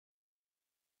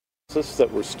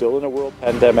That we're still in a world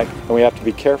pandemic and we have to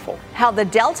be careful. How the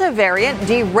Delta variant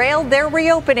derailed their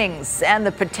reopenings and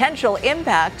the potential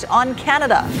impact on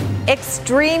Canada.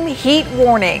 Extreme heat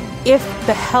warning. If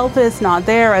the help is not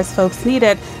there as folks need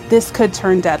it, this could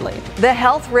turn deadly. The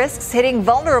health risks hitting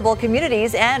vulnerable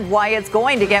communities and why it's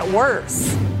going to get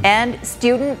worse. And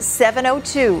Student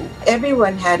 702.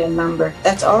 Everyone had a number.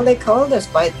 That's all they called us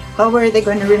by. How are they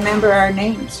going to remember our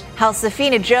names? How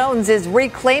Safina Jones is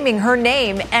reclaiming her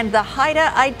name and the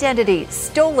Haida identity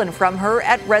stolen from her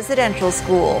at residential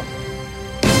school.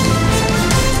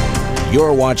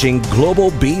 You're watching Global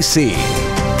BC.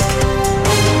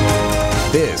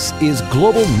 This is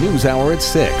Global News Hour at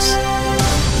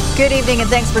 6. Good evening and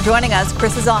thanks for joining us.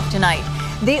 Chris is off tonight.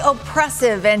 The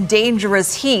oppressive and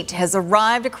dangerous heat has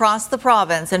arrived across the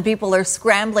province and people are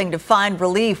scrambling to find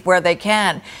relief where they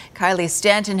can. Kylie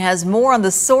Stanton has more on the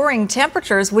soaring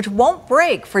temperatures which won't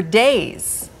break for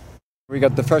days. We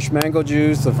got the fresh mango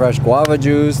juice, the fresh guava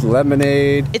juice,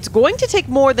 lemonade. It's going to take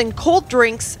more than cold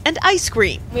drinks and ice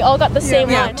cream. We all got the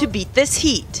same one. To beat this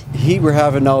heat. The heat we're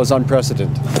having now is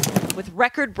unprecedented. With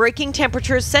record-breaking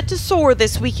temperatures set to soar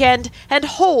this weekend and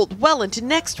hold well into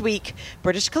next week,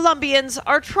 British Columbians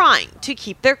are trying to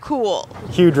keep their cool.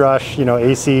 Huge rush,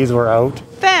 ACs were out.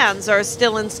 Fans are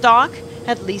still in stock,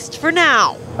 at least for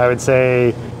now. I would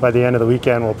say by the end of the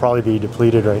weekend we'll probably be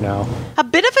depleted right now. A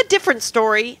bit of a different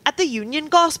story at the Union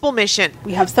Gospel Mission.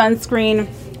 We have sunscreen,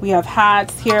 we have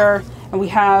hats here, and we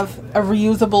have a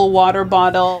reusable water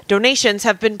bottle. Donations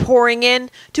have been pouring in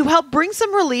to help bring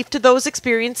some relief to those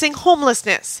experiencing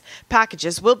homelessness.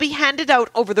 Packages will be handed out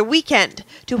over the weekend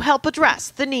to help address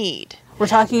the need. We're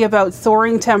talking about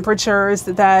soaring temperatures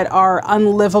that are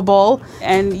unlivable,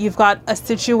 and you've got a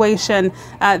situation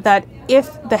that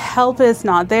if the help is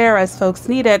not there as folks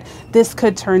need it, this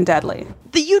could turn deadly.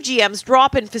 The UGM's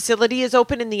drop-in facility is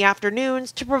open in the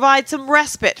afternoons to provide some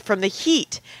respite from the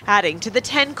heat, adding to the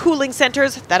 10 cooling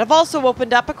centres that have also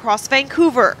opened up across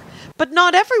Vancouver. But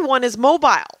not everyone is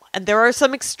mobile, and there are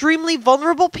some extremely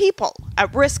vulnerable people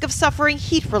at risk of suffering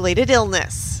heat-related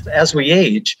illness. As we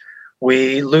age,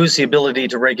 we lose the ability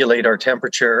to regulate our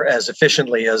temperature as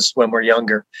efficiently as when we're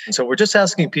younger. And so we're just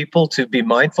asking people to be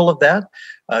mindful of that,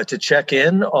 to check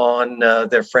in on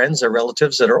their friends or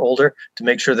relatives that are older to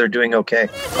make sure they're doing okay.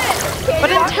 But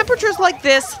in temperatures like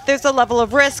this, there's a level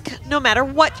of risk no matter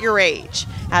what your age.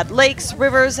 Add lakes,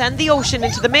 rivers, and the ocean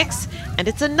into the mix, and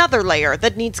it's another layer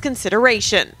that needs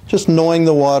consideration. Just knowing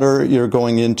the water you're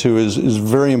going into is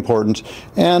very important,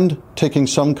 and taking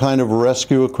some kind of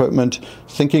rescue equipment,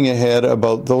 thinking ahead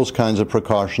about those kinds of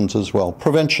precautions as well.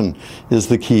 Prevention is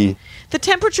the key. The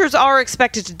temperatures are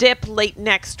expected to dip late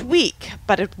next week,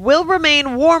 but it will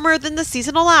remain warmer than the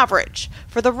seasonal average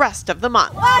for the rest of the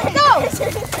month. Let's go!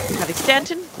 Kylie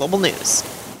Stanton, Global News.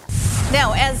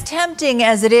 Now, as tempting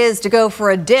as it is to go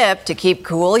for a dip to keep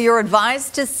cool, you're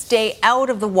advised to stay out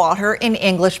of the water in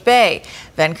English Bay.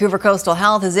 Vancouver Coastal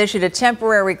Health has issued a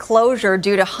temporary closure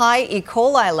due to high E.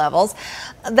 coli levels.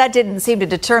 That didn't seem to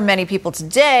deter many people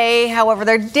today. However,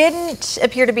 there didn't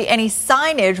appear to be any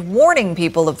signage warning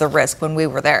people of the risk when we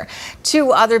were there.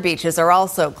 2 other beaches are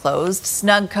also closed.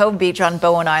 Snug Cove Beach on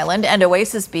Bowen Island and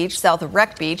Oasis Beach south of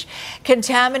Wreck Beach.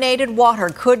 Contaminated water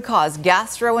could cause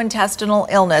gastrointestinal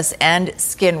illness and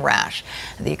skin rash.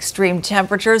 The extreme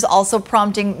temperatures also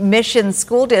prompting Mission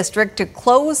School District to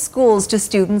close schools to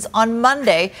students on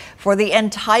Monday for the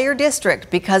entire district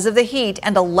because of the heat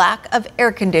and a lack of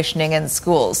air conditioning in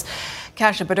schools.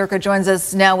 Kasia Badurka joins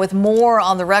us now with more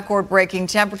on the record-breaking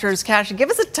temperatures. Kasia, give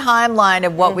us a timeline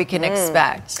of what we can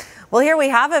expect. Well, here we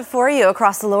have it for you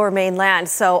across the Lower Mainland.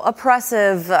 So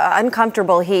oppressive,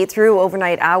 uncomfortable heat through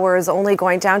overnight hours, only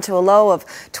going down to a low of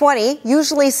 20.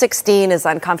 Usually 16 is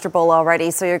uncomfortable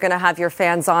already, so you're going to have your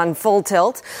fans on full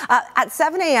tilt. At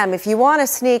 7 a.m., if you want to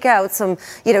sneak out some,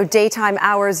 daytime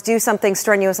hours, do something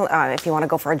strenuous, if you want to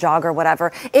go for a jog or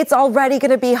whatever, it's already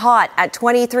going to be hot at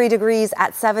 23 degrees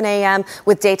at 7 a.m.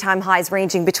 with daytime highs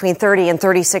ranging between 30 and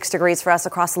 36 degrees for us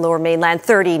across the Lower Mainland,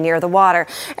 30 near the water.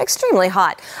 Extremely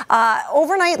hot.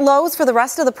 Overnight lows for the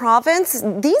rest of the province.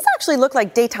 These actually look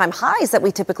like daytime highs that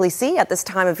we typically see at this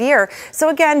time of year. So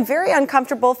again, very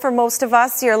uncomfortable for most of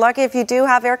us. You're lucky if you do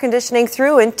have air conditioning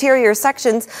through interior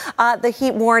sections. The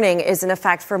heat warning is in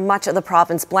effect for much of the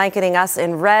province, blanketing us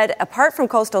in red. Apart from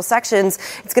coastal sections,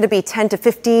 it's going to be 10 to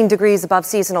 15 degrees above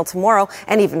seasonal tomorrow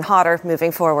and even hotter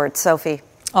moving forward. Sophie.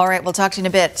 All right, we'll talk to you in a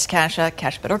bit. Kasia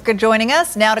Bedorka joining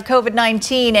us. Now to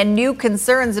COVID-19 and new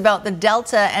concerns about the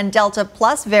Delta and Delta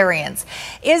Plus variants.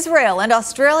 Israel and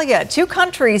Australia, two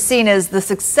countries seen as the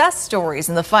success stories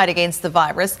in the fight against the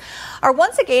virus, are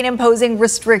once again imposing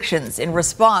restrictions in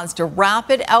response to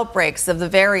rapid outbreaks of the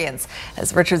variants.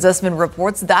 As Richard Zussman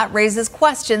reports, that raises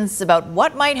questions about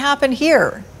what might happen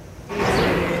here.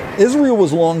 Israel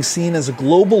was long seen as a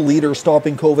global leader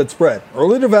stopping COVID spread,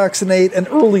 early to vaccinate and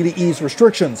early to ease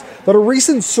restrictions. But a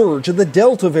recent surge in the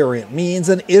Delta variant means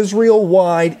an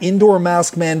Israel-wide indoor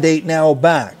mask mandate now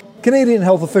back. Canadian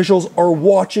health officials are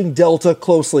watching Delta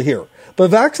closely here.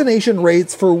 But vaccination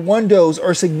rates for one dose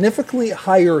are significantly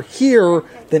higher here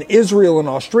than Israel and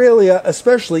Australia,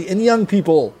 especially in young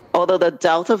people. Although the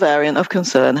Delta variant of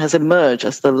concern has emerged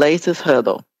as the latest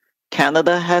hurdle,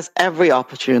 Canada has every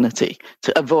opportunity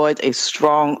to avoid a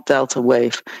strong Delta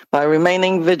wave by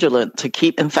remaining vigilant to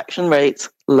keep infection rates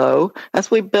low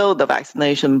as we build the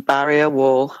vaccination barrier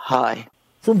wall high.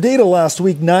 From data last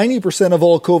week, 90% of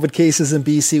all COVID cases in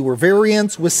BC were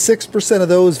variants, with 6% of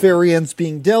those variants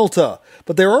being Delta.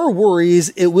 But there are worries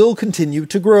it will continue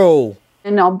to grow.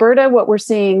 In Alberta, what we're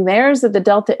seeing there is that the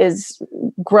Delta is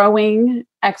growing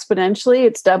exponentially.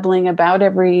 It's doubling about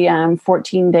every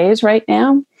 14 days right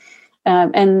now.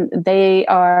 And they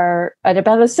are at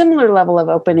about a similar level of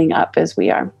opening up as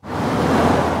we are.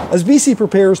 As BC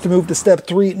prepares to move to Step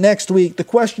 3 next week, the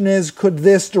question is, could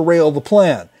this derail the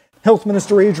plan? Health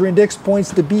Minister Adrian Dix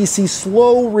points to BC's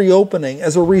slow reopening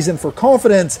as a reason for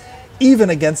confidence,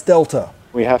 even against Delta.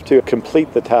 We have to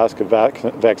complete the task of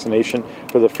vaccination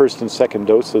for the first and second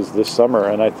doses this summer,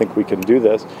 and I think we can do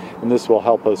this, and this will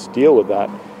help us deal with that.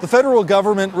 The federal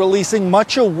government releasing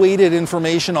much awaited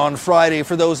information on Friday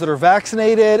for those that are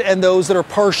vaccinated and those that are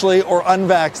partially or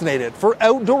unvaccinated. For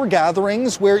outdoor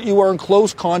gatherings where you are in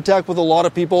close contact with a lot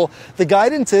of people, the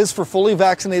guidance is for fully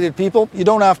vaccinated people, you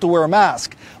don't have to wear a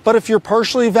mask. But if you're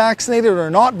partially vaccinated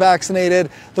or not vaccinated,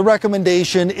 the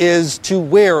recommendation is to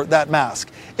wear that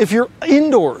mask. If you're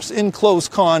indoors in close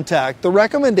contact, the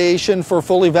recommendation for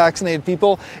fully vaccinated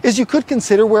people is you could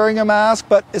consider wearing a mask,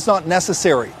 but it's not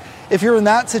necessary. If you're in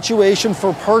that situation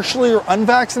for partially or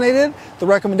unvaccinated, the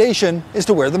recommendation is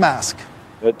to wear the mask.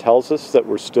 It tells us that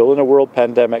we're still in a world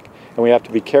pandemic and we have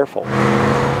to be careful.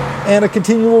 And a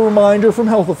continual reminder from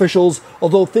health officials,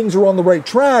 although things are on the right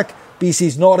track,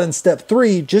 BC's not in Step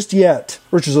 3 just yet.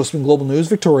 Richard Zussman, Global News,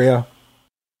 Victoria.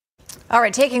 All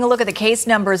right, taking a look at the case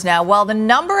numbers now. While the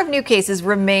number of new cases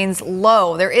remains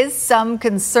low, there is some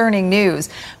concerning news.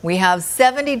 We have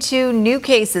 72 new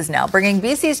cases now, bringing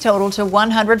BC's total to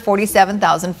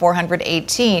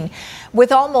 147,418,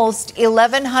 with almost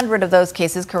 1,100 of those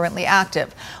cases currently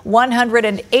active.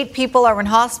 108 people are in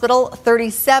hospital,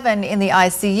 37 in the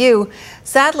ICU.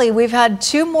 Sadly, we've had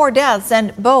 2 more deaths,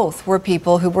 and both were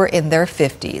people who were in their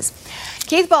 50s.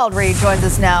 Keith Baldry joins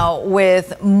us now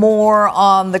with more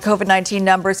on the COVID-19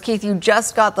 numbers. Keith, you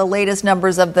just got the latest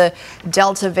numbers of the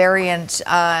Delta variant,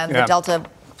 the Delta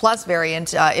Plus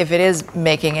variant, if it is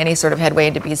making any sort of headway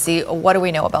into BC. What do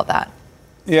we know about that?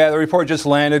 Yeah, the report just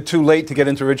landed. Too late to get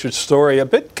into Richard's story. A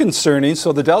bit concerning.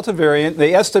 So the Delta variant,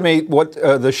 they estimate what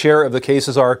the share of the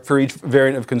cases are for each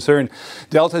variant of concern.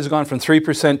 Delta has gone from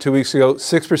 3% 2 weeks ago,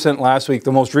 6% last week.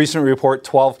 The most recent report,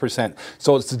 12%.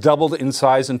 So it's doubled in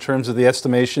size in terms of the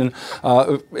estimation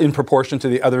in proportion to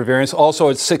the other variants. Also,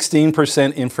 it's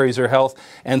 16% in Fraser Health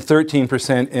and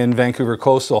 13% in Vancouver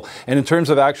Coastal. And in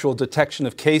terms of actual detection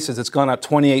of cases, it's gone up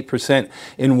 28%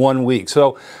 in 1 week.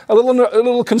 So a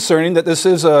little concerning that this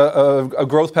is a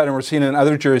growth pattern we're seeing in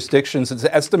other jurisdictions. It's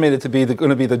estimated to be going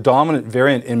to be the dominant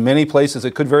variant in many places.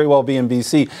 It could very well be in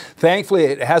BC. Thankfully,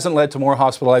 it hasn't led to more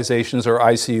hospitalizations or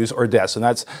ICUs or deaths, and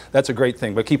that's a great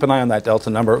thing. But keep an eye on that Delta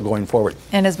number going forward.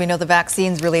 And as we know, the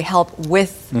vaccines really help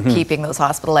with keeping those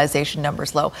hospitalization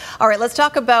numbers low. All right, let's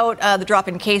talk about the drop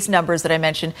in case numbers that I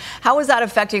mentioned. How is that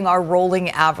affecting our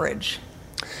rolling average?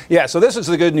 Yeah, so this is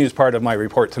the good news part of my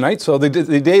report tonight. So the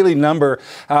daily number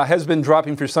has been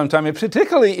dropping for some time, and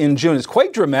particularly in June. It's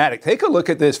quite dramatic. Take a look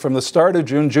at this. From the start of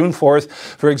June, June 4th,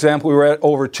 for example, we were at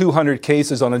over 200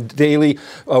 cases on a daily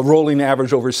rolling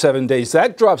average over 7 days.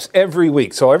 That drops every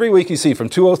week. So every week you see from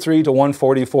 203 to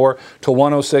 144 to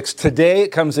 106. Today it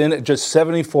comes in at just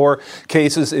 74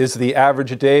 cases is the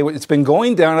average a day. It's been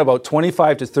going down about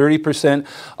 25 to 30%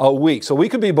 a week. So we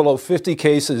could be below 50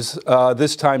 cases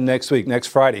this time next week,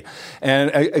 next Friday.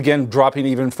 And again, dropping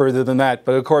even further than that.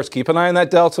 But of course, keep an eye on that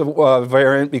Delta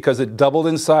variant because it doubled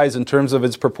in size in terms of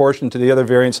its proportion to the other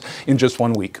variants in just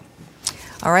 1 week.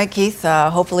 All right, Keith.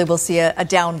 Hopefully we'll see a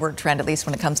downward trend, at least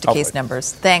when it comes to case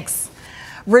numbers. Thanks.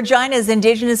 Regina's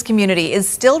Indigenous community is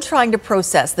still trying to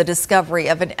process the discovery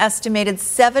of an estimated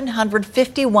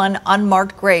 751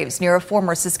 unmarked graves near a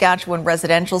former Saskatchewan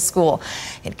residential school.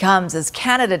 It comes as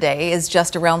Canada Day is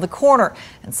just around the corner,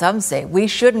 and some say we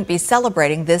shouldn't be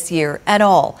celebrating this year at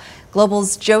all.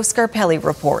 Global's Joe Scarpelli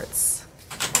reports.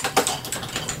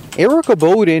 Erica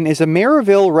Bowden is a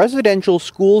Maryville residential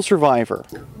school survivor.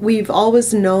 We've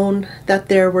always known that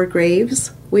there were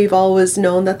graves. We've always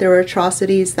known that there were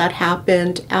atrocities that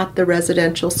happened at the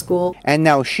residential school. And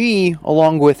now she,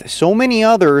 along with so many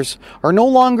others, are no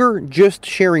longer just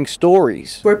sharing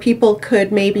stories. Where people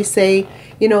could maybe say,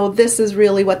 this is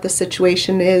really what the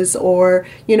situation is, or,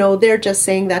 they're just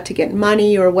saying that to get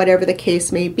money, or whatever the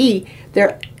case may be.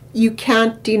 You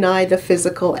can't deny the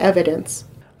physical evidence.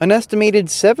 An estimated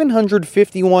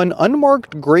 751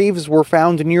 unmarked graves were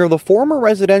found near the former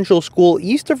residential school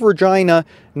east of Regina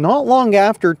not long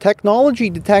after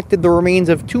technology detected the remains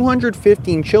of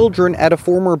 215 children at a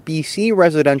former BC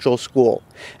residential school.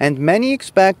 And many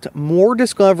expect more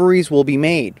discoveries will be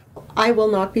made. I will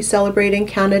not be celebrating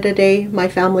Canada Day. My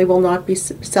family will not be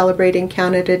celebrating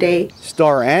Canada Day.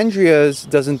 Star Andreas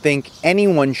doesn't think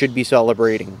anyone should be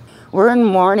celebrating. We're in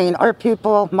mourning. Our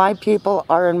people, my people,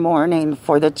 are in mourning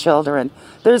for the children.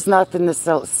 There's nothing to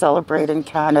celebrate in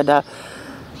Canada.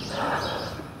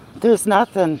 There's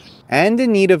nothing. And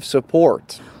in need of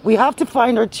support. We have to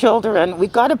find our children. We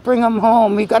got to bring them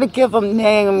home. We got to give them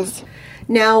names.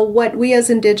 Now, what we as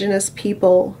Indigenous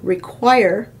people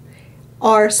require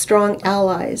are strong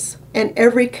allies. And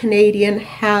every Canadian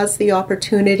has the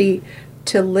opportunity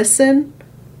to listen,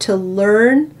 to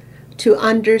learn, to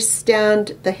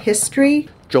understand the history.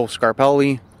 Joe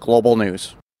Scarpelli, Global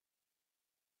News.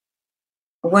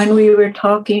 When we were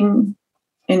talking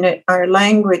in our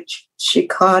language, she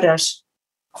caught us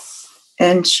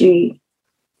and she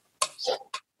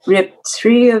ripped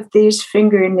 3 of these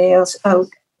fingernails out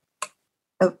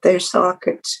of their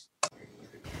sockets.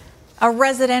 A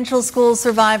residential school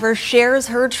survivor shares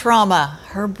her trauma,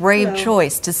 her brave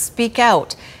choice to speak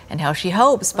out, and how she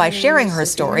hopes by sharing her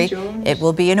story, it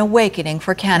will be an awakening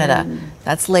for Canada.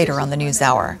 That's later on the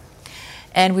NewsHour.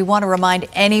 And we want to remind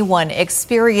anyone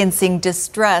experiencing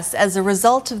distress as a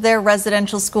result of their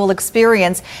residential school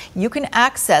experience, you can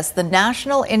access the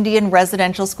National Indian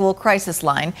Residential School Crisis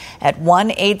Line at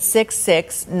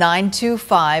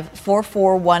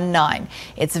 1-866-925-4419.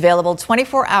 It's available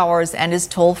 24 hours and is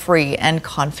toll-free and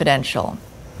confidential.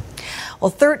 Well,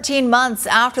 13 months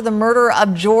after the murder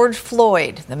of George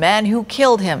Floyd, the man who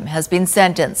killed him has been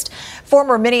sentenced.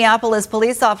 Former Minneapolis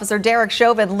police officer Derek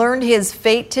Chauvin learned his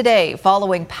fate today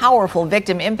following powerful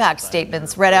victim impact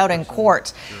statements read out in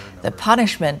court. The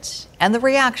punishment and the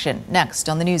reaction next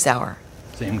on the NewsHour.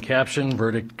 Same caption,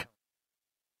 verdict.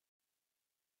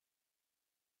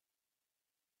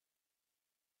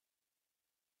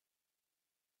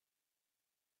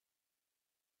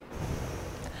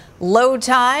 Low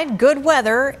tide, good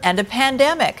weather, and a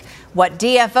pandemic. What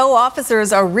DFO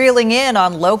officers are reeling in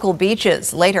on local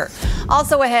beaches later.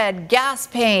 Also ahead, gas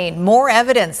pain, more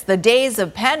evidence the days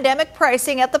of pandemic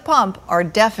pricing at the pump are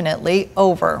definitely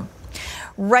over.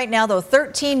 Right now, though,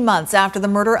 13 months after the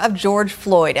murder of George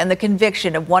Floyd and the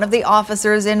conviction of one of the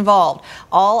officers involved,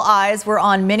 all eyes were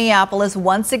on Minneapolis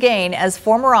once again as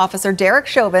former officer Derek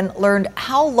Chauvin learned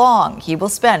how long he will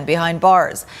spend behind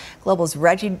bars. Global's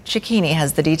Reggie Cicchini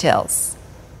has the details.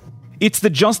 It's the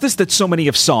justice that so many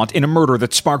have sought in a murder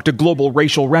that sparked a global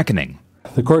racial reckoning.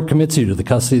 The court commits you to the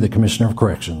custody of the Commissioner of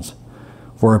Corrections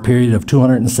for a period of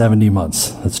 270 months.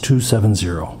 That's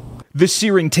 270. The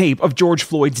searing tape of George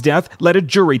Floyd's death led a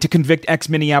jury to convict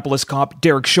ex-Minneapolis cop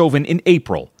Derek Chauvin in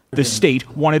April. The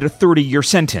state wanted a 30-year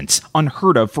sentence,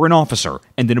 unheard of for an officer,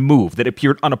 and in a move that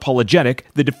appeared unapologetic,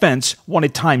 the defense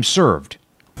wanted time served.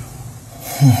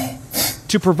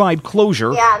 To provide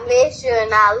closure, I miss you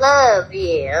and I love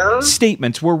you.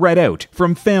 Statements were read out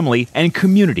from family and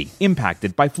community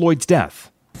impacted by Floyd's death.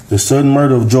 The sudden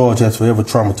murder of George has forever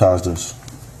traumatized us.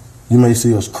 You may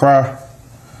see us cry,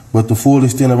 but the full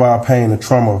extent of our pain and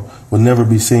trauma will never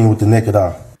be seen with the naked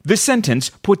eye. The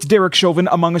sentence puts Derek Chauvin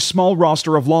among a small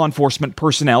roster of law enforcement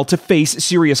personnel to face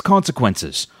serious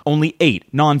consequences. Only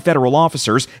 8 non-federal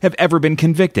officers have ever been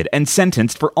convicted and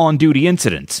sentenced for on-duty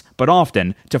incidents, but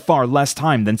often to far less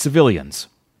time than civilians.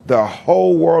 The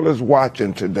whole world is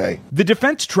watching today. The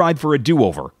defense tried for a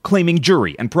do-over, claiming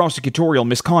jury and prosecutorial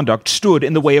misconduct stood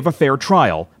in the way of a fair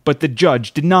trial, but the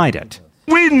judge denied it.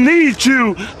 We need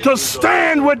you to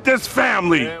stand with this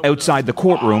family. Outside the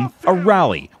courtroom, a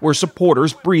rally where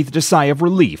supporters breathed a sigh of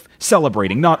relief,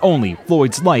 celebrating not only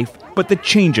Floyd's life, but the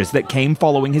changes that came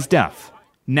following his death.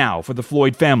 Now, for the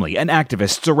Floyd family and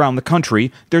activists around the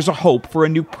country, there's a hope for a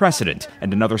new precedent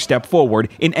and another step forward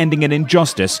in ending an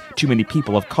injustice too many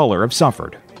people of color have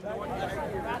suffered.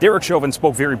 Derek Chauvin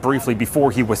spoke very briefly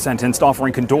before he was sentenced,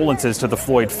 offering condolences to the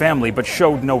Floyd family, but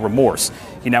showed no remorse.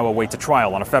 He now awaits a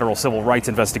trial on a federal civil rights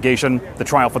investigation. The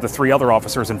trial for the 3 other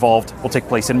officers involved will take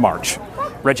place in March.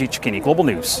 Reggie Cicchini, Global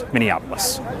News,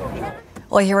 Minneapolis.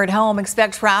 Well, here at home,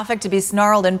 expect traffic to be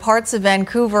snarled in parts of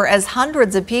Vancouver as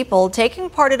hundreds of people taking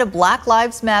part in a Black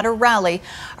Lives Matter rally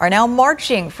are now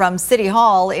marching from City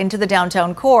Hall into the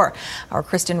downtown core. Our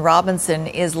Kristen Robinson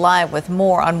is live with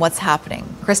more on what's happening.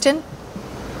 Kristen?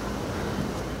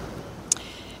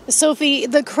 Sophie,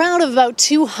 the crowd of about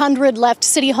 200 left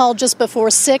City Hall just before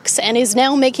 6 and is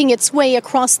now making its way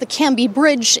across the Cambie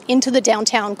Bridge into the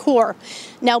downtown core.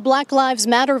 Now, Black Lives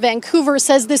Matter Vancouver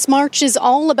says this march is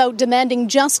all about demanding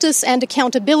justice and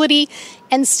accountability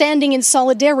and standing in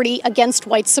solidarity against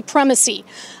white supremacy.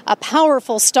 A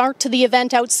powerful start to the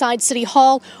event outside City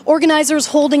Hall, organizers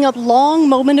holding a long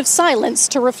moment of silence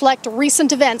to reflect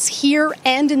recent events here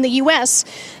and in the U.S.,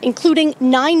 including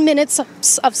 9 minutes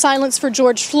of silence for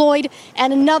George Floyd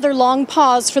and another long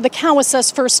pause for the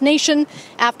Cowessess First Nation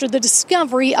after the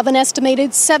discovery of an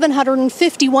estimated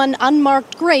 751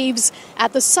 unmarked graves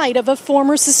at the site of a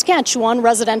former Saskatchewan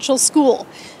residential school.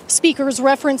 Speakers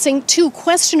referencing 2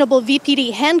 questionable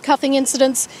VPD handcuffing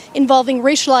incidents involving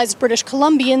racialized British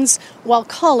Columbians while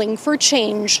calling for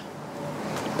change.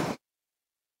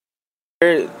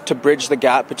 To bridge the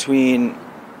gap between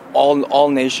all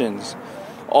nations,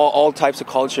 all types of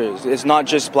cultures. It's not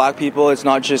just black people, it's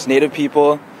not just Native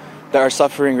people that are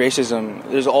suffering racism.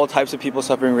 There's all types of people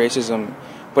suffering racism,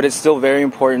 but it's still very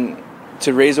important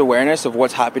to raise awareness of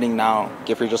what's happening now.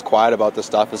 If you're just quiet about this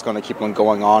stuff, it's going to keep on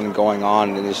going on,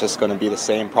 and it's just going to be the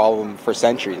same problem for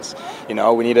centuries. You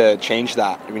know, we need to change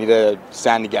that. We need to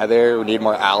stand together. We need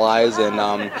more allies,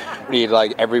 and we need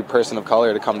like every person of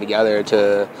color to come together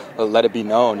to let it be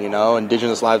known. You know,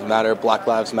 Indigenous lives matter, Black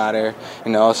lives matter.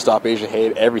 You know, stop Asian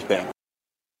hate, everything.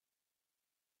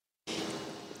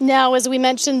 Now, as we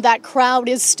mentioned, that crowd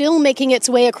is still making its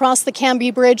way across the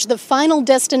Cambie Bridge. The final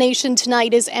destination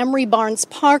tonight is Emery Barnes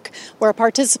Park, where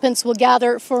participants will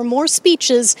gather for more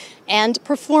speeches and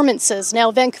performances. Now,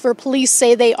 Vancouver police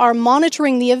say they are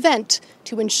monitoring the event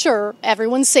to ensure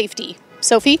everyone's safety.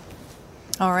 Sophie?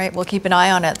 All right, we'll keep an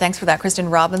eye on it. Thanks for that, Kristen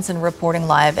Robinson, reporting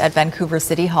live at Vancouver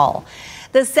City Hall.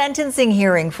 The sentencing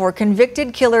hearing for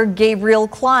convicted killer Gabriel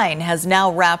Klein has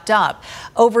now wrapped up.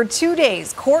 Over 2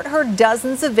 days, court heard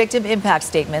dozens of victim impact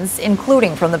statements,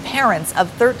 including from the parents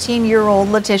of 13-year-old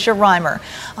Letitia Reimer.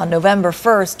 On November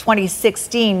 1st,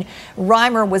 2016,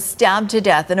 Reimer was stabbed to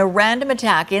death in a random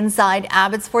attack inside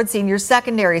Abbotsford Senior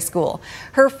Secondary School.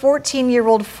 Her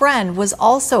 14-year-old friend was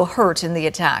also hurt in the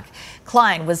attack.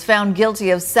 Klein was found guilty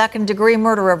of second-degree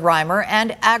murder of Reimer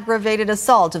and aggravated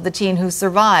assault of the teen who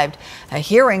survived. A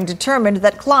hearing determined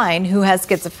that Klein, who has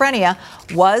schizophrenia,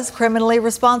 was criminally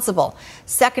responsible.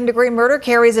 Second-degree murder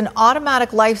carries an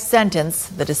automatic life sentence.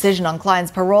 The decision on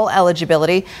Klein's parole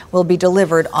eligibility will be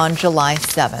delivered on July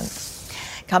 7th.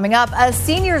 Coming up, a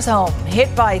senior's home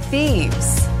hit by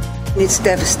thieves. It's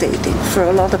devastating for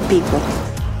a lot of people.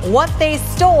 What they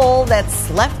stole that's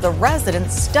left the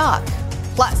residents stuck.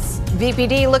 Plus,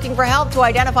 VPD looking for help to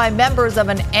identify members of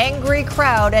an angry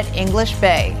crowd at English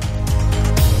Bay.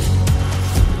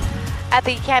 At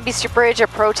the Cambie Street Bridge, a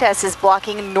protest is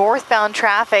blocking northbound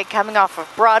traffic coming off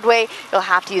of Broadway. You'll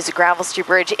have to use the Gravel Street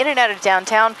Bridge in and out of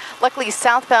downtown. Luckily,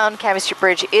 southbound Cambie Street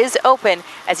Bridge is open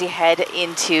as you head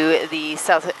into the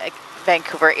South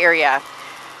Vancouver area.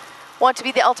 Want to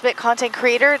be the ultimate content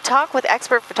creator? Talk with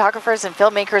expert photographers and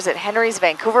filmmakers at Henry's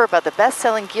Vancouver about the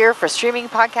best-selling gear for streaming,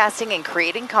 podcasting, and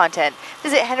creating content.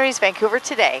 Visit Henry's Vancouver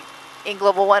today. In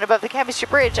Global One above the Cambie Street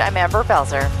Bridge, I'm Amber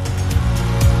Belzer.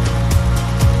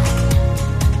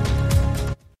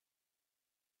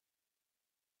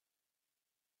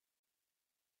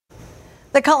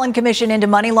 The Cullen Commission into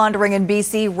money laundering in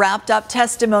BC wrapped up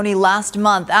testimony last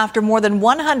month after more than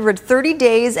 130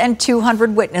 days and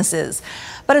 200 witnesses.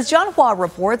 But as John Hua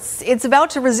reports, it's about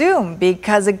to resume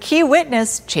because a key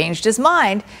witness changed his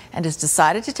mind and has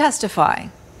decided to testify.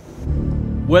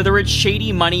 Whether it's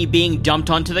shady money being dumped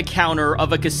onto the counter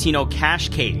of a casino cash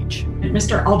cage.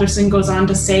 Mr. Alderson goes on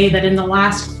to say that in the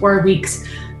last 4 weeks,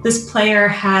 this player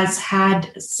has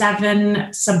had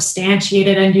 7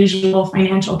 substantiated unusual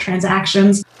financial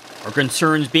transactions. Or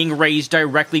concerns being raised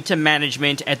directly to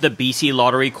management at the BC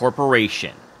Lottery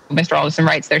Corporation. Mr. Alderson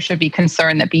writes there should be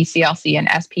concern that BCLC and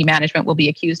SP management will be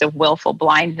accused of willful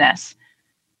blindness.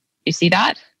 You see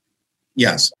that?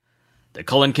 Yes. The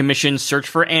Cullen Commission searched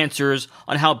for answers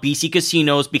on how BC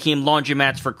casinos became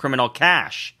laundromats for criminal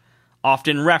cash,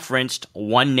 often referenced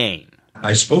one name.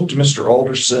 I spoke to Mr.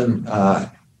 Alderson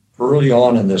early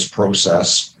on in this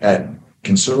process at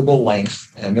considerable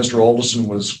length, and Mr. Alderson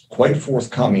was quite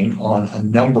forthcoming on a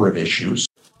number of issues.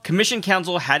 Commission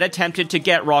counsel had attempted to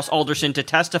get Ross Alderson to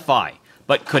testify,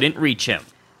 but couldn't reach him.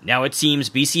 Now it seems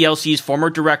BCLC's former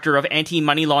director of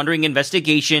anti-money laundering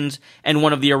investigations and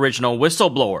one of the original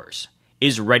whistleblowers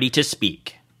is ready to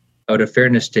speak. Out of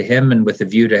fairness to him and with a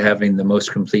view to having the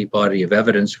most complete body of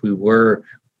evidence, we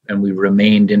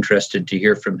remained interested to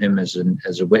hear from him as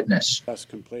a witness.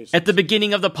 At the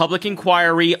beginning of the public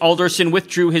inquiry, Alderson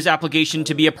withdrew his application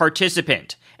to be a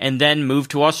participant and then moved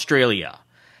to Australia.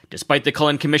 Despite the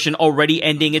Cullen Commission already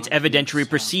ending its evidentiary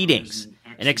proceedings,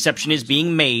 an exception is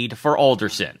being made for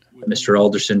Alderson. Mr.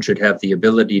 Alderson should have the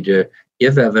ability to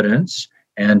give evidence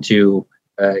and to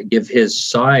give his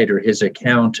side or his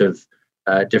account of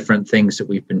different things that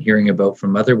we've been hearing about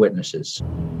from other witnesses.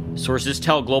 Sources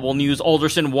tell Global News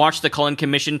Alderson watched the Cullen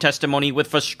Commission testimony with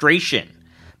frustration,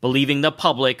 believing the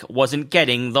public wasn't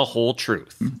getting the whole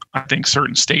truth. I think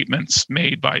certain statements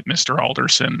made by Mr.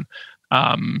 Alderson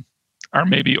are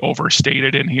maybe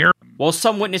overstated in here. While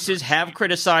some witnesses have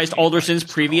criticized Alderson's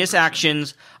previous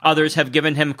actions, others have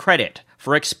given him credit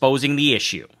for exposing the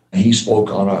issue. He spoke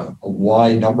on a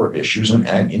wide number of issues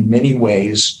and in many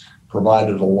ways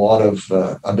provided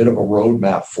a bit of a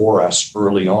roadmap for us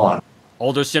early on.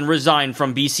 Alderson resigned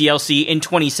from BCLC in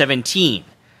 2017,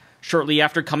 shortly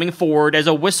after coming forward as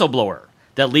a whistleblower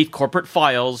that leaked corporate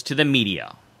files to the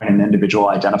media. An individual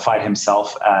identified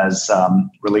himself as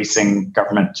releasing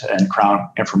government and Crown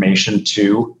information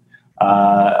to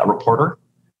a reporter,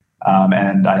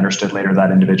 and I understood later that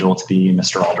individual to be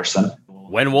Mr. Alderson.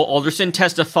 When will Alderson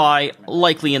testify?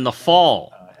 Likely in the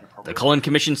fall. The Cullen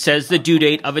Commission says the due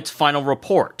date of its final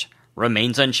report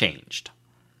remains unchanged.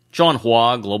 John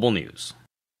Hua, Global News.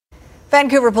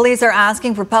 Vancouver police are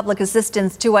asking for public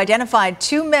assistance to identify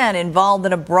two men involved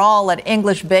in a brawl at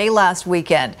English Bay last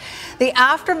weekend. The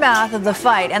aftermath of the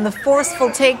fight and the forceful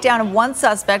takedown of one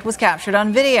suspect was captured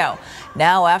on video.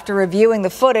 Now, after reviewing the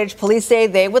footage, police say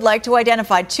they would like to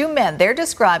identify two men they're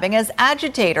describing as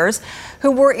agitators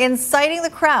who were inciting the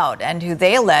crowd and who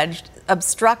they alleged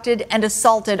obstructed and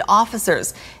assaulted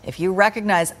officers. If you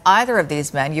recognize either of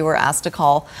these men, you were asked to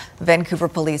call Vancouver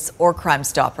Police or Crime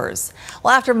Stoppers.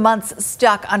 Well, after months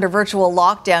stuck under virtual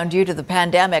lockdown due to the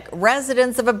pandemic,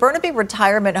 residents of a Burnaby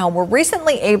retirement home were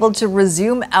recently able to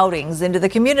resume outings into the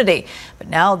community. But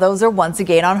now those are once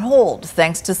again on hold,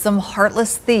 thanks to some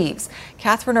heartless thieves.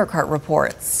 Catherine Urquhart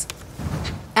reports.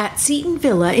 At Seton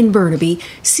Villa in Burnaby,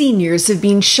 seniors have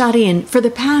been shut in for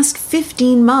the past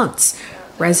 15 months.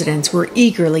 Residents were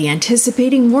eagerly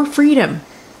anticipating more freedom.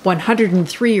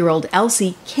 103-year-old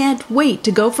Elsie can't wait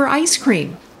to go for ice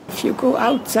cream. If you go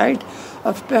outside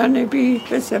of Burnaby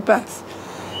with a bus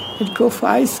and go for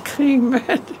ice cream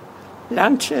and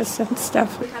lunches and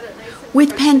stuff.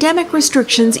 With pandemic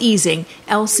restrictions easing,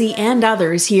 Elsie and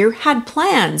others here had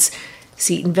plans.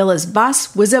 Seton Villa's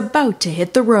bus was about to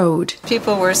hit the road.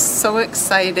 People were so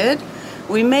excited.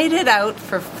 We made it out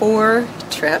for 4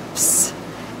 trips.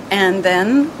 And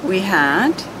then we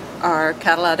had our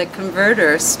catalytic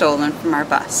converter stolen from our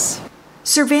bus.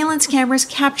 Surveillance cameras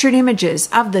captured images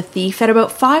of the thief at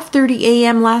about 5:30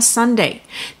 a.m. last Sunday.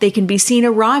 They can be seen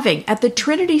arriving at the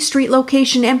Trinity Street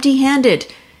location empty-handed,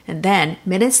 and then,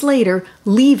 minutes later,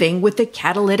 leaving with the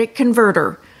catalytic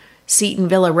converter. Seton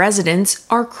Villa residents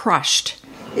are crushed.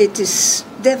 It is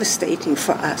devastating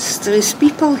for us. There is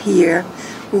people here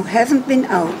who haven't been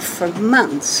out for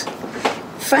months.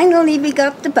 Finally, we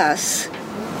got the bus,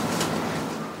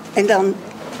 and then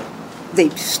they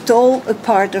stole a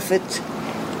part of it,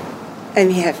 and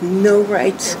we have no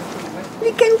rights.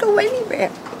 We can't go anywhere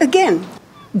again.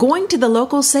 Going to the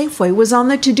local Safeway was on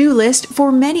the to-do list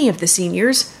for many of the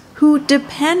seniors who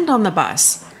depend on the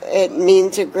bus. It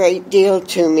means a great deal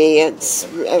to me. It's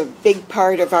a big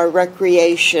part of our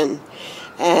recreation,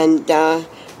 and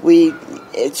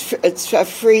it's a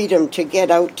freedom to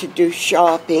get out to do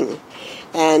shopping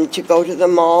and to go to the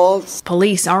malls.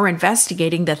 Police are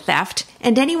investigating the theft,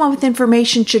 and anyone with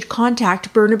information should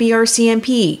contact Burnaby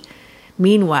RCMP.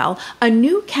 Meanwhile, a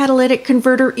new catalytic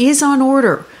converter is on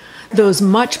order. Those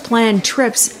much-planned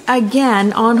trips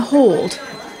again on hold.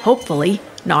 Hopefully,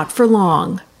 not for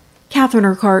long. Catherine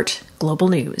Urquhart, Global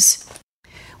News.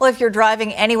 Well, if you're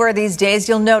driving anywhere these days,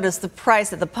 you'll notice the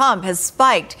price at the pump has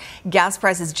spiked. Gas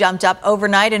prices jumped up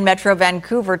overnight in Metro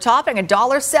Vancouver, topping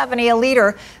 $1.70 a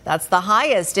liter. That's the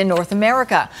highest in North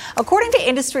America. According to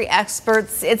industry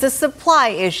experts, it's a supply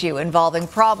issue involving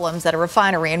problems at a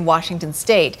refinery in Washington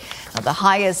state. Now, the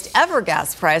highest ever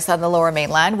gas price on the Lower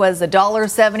Mainland was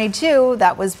 $1.72.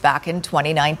 That was back in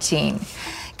 2019.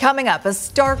 Coming up, a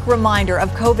stark reminder of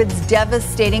COVID's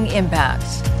devastating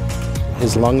impact.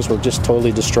 His lungs were just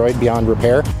totally destroyed beyond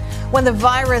repair. When the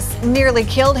virus nearly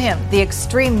killed him, the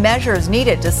extreme measures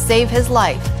needed to save his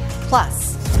life.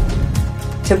 Plus,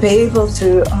 to be able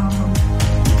to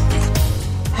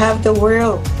have the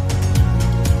world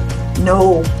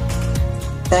know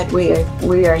that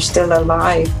we are still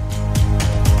alive.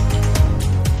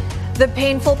 The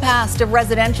painful past of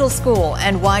residential school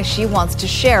and why she wants to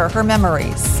share her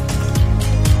memories.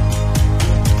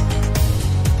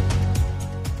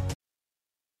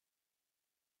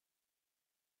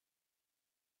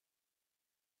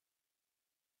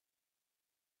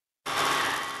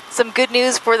 Some good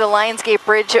news for the Lionsgate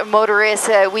Bridge motorists.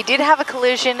 We did have a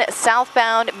collision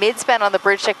southbound, mid-span on the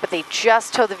bridge deck, but they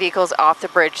just towed the vehicles off the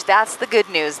bridge. That's the good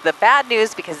news. The bad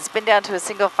news, because it's been down to a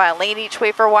single file lane each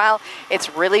way for a while, it's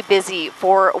really busy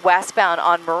for westbound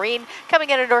on Marine.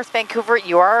 Coming out of North Vancouver,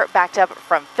 you are backed up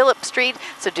from Phillip Street,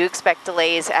 so do expect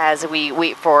delays as we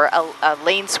wait for a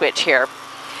lane switch here.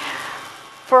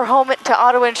 For home to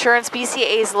auto insurance,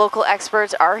 BCA's local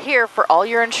experts are here for all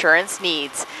your insurance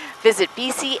needs. Visit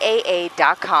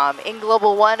bcaa.com. In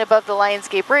Global One above the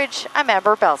Lionsgate Bridge, I'm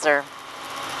Amber Belzer.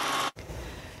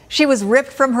 She was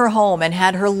ripped from her home and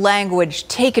had her language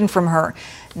taken from her.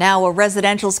 Now a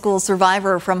residential school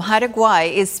survivor from Haida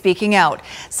Gwaii is speaking out.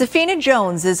 Safina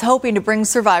Jones is hoping to bring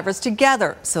survivors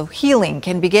together so healing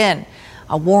can begin.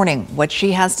 A warning, what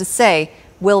she has to say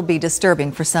will be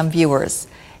disturbing for some viewers.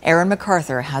 Erin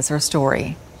MacArthur has her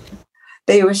story.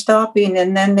 They were stopping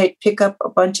and then they'd pick up a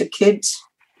bunch of kids.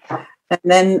 And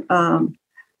then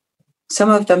some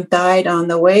of them died on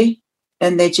the way,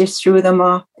 and they just threw them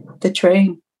off the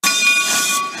train.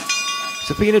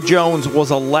 Safina Jones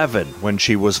was 11 when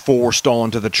she was forced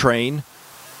onto the train.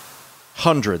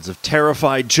 Hundreds of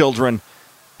terrified children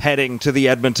heading to the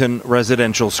Edmonton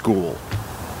Residential School.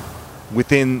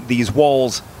 Within these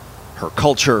walls, her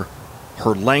culture,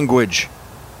 her language,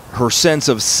 her sense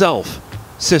of self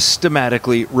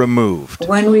systematically removed.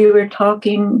 When we were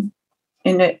talking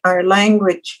in our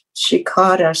language, she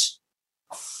caught us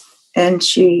and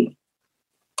she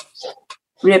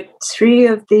ripped 3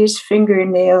 of these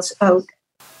fingernails out.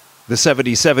 The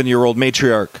 77-year-old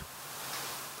matriarch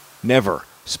never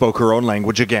spoke her own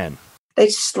language again. They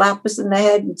slapped us in the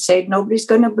head and said, nobody's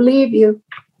going to believe you.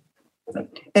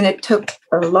 And it took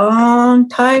a long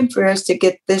time for us to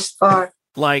get this far.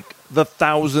 Like the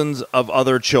thousands of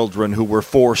other children who were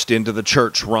forced into the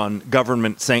church-run,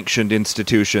 government-sanctioned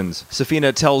institutions,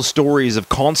 Safina tells stories of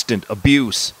constant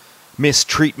abuse,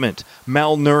 mistreatment,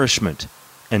 malnourishment,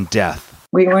 and death.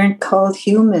 We weren't called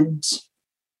humans.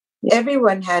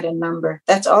 Everyone had a number.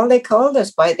 That's all they called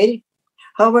us by.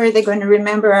 How were they going to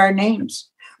remember our names?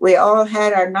 We all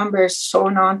had our numbers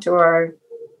sewn onto our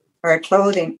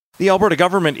clothing. The Alberta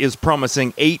government is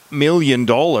promising $8 million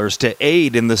to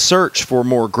aid in the search for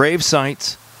more grave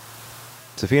sites.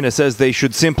 Safina says they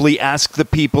should simply ask the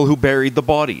people who buried the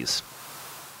bodies.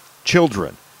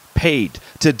 Children paid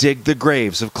to dig the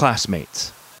graves of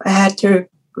classmates. I had to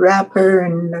wrap her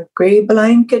in a gray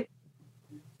blanket.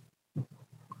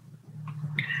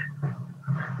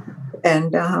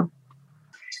 And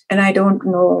I don't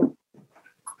know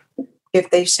if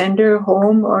they send her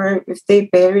home or if they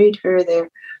buried her there.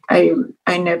 I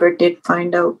never did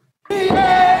find out.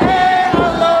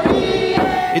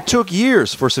 It took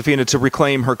years for Safina to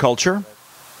reclaim her culture.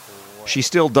 She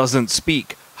still doesn't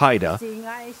speak Haida,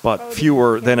 but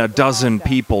fewer than a dozen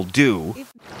people do.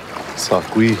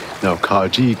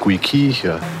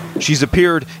 She's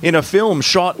appeared in a film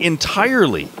shot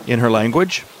entirely in her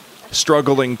language,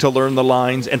 struggling to learn the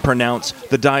lines and pronounce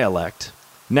the dialect.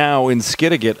 Now in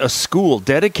Skidegate, a school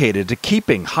dedicated to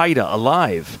keeping Haida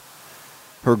alive.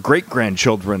 Her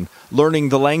great-grandchildren learning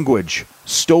the language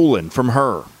stolen from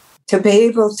her. To be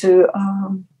able to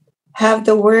have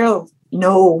the world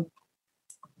know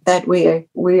that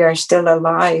we are still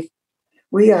alive.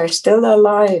 We are still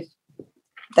alive.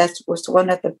 That was one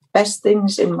of the best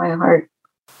things in my heart.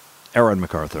 Erin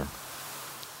MacArthur,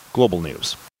 Global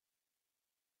News.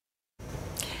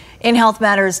 In Health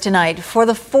Matters tonight, for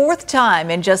the fourth time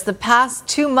in just the past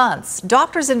 2 months,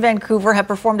 doctors in Vancouver have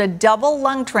performed a double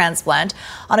lung transplant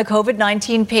on a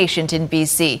COVID-19 patient in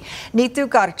BC. Neetu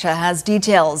Garcha has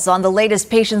details on the latest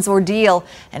patient's ordeal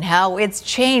and how it's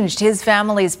changed his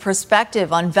family's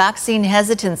perspective on vaccine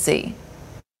hesitancy.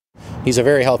 He's a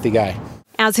very healthy guy.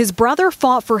 As his brother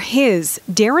fought for his,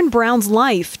 Darren Brown's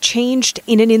life changed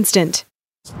in an instant.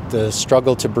 The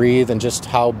struggle to breathe and just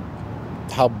how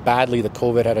badly the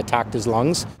COVID had attacked his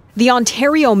lungs. The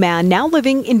Ontario man, now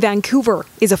living in Vancouver,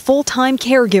 is a full-time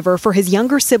caregiver for his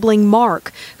younger sibling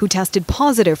Mark, who tested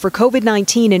positive for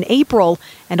COVID-19 in April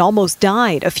and almost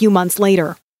died a few months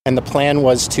later. And the plan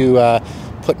was to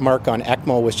put Mark on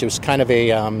ECMO, which was kind of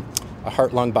a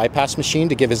heart-lung bypass machine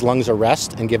to give his lungs a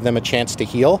rest and give them a chance to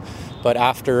heal. But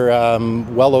after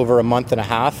well over a month and a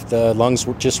half, the lungs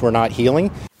were not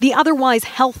healing. The otherwise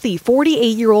healthy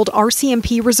 48-year-old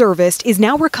RCMP reservist is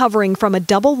now recovering from a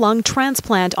double lung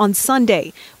transplant on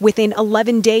Sunday, within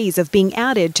 11 days of being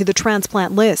added to the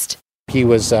transplant list. He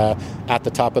was at the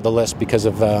top of the list because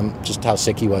of just how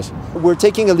sick he was. We're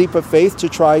taking a leap of faith to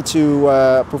try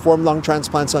to perform lung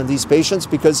transplants on these patients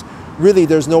because really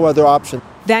there's no other option.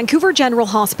 Vancouver General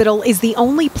Hospital is the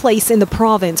only place in the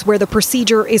province where the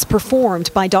procedure is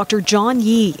performed by Dr. John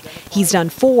Yee. He's done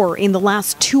 4 in the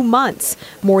last 2 months,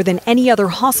 more than any other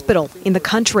hospital in the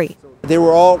country. They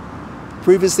were all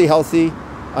previously healthy,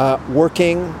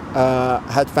 working,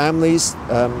 had families,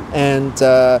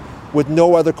 and with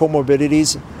no other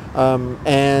comorbidities,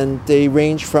 and they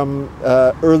range from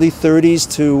early 30s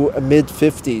to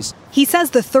mid-50s. He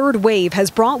says the third wave has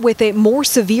brought with it more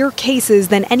severe cases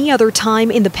than any other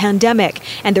time in the pandemic,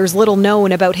 and there's little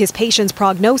known about his patient's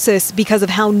prognosis because of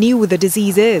how new the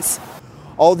disease is.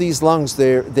 All these lungs,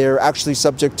 they're actually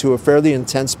subject to a fairly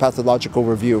intense pathological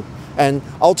review, and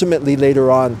ultimately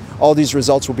later on, all these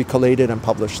results will be collated and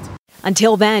published.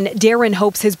 Until then, Darren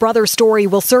hopes his brother's story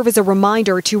will serve as a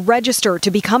reminder to register to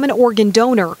become an organ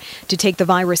donor, to take the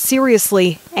virus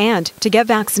seriously, and to get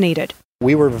vaccinated.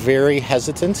 We were very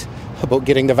hesitant about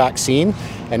getting the vaccine,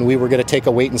 and we were going to take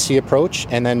a wait-and-see approach,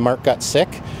 and then Mark got sick,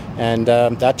 and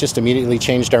that just immediately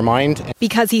changed our mind.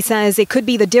 Because he says it could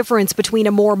be the difference between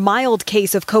a more mild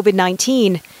case of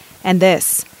COVID-19 and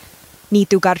this.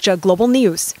 Neetu Garcha, Global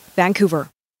News, Vancouver.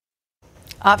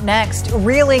 Up next,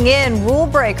 reeling in rule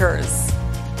breakers.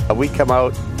 We come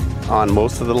out on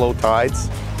most of the low tides.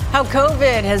 How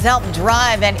COVID has helped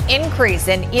drive an increase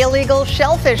in illegal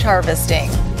shellfish harvesting.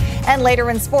 And later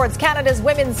in sports, Canada's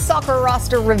women's soccer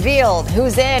roster revealed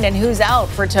who's in and who's out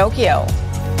for Tokyo.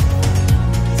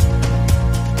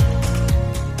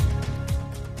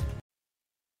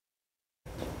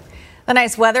 The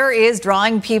nice weather is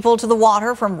drawing people to the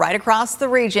water from right across the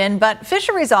region, but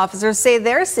fisheries officers say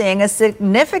they're seeing a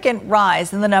significant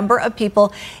rise in the number of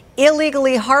people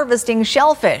illegally harvesting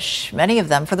shellfish, many of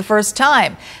them for the first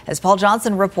time. As Paul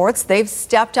Johnson reports, they've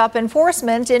stepped up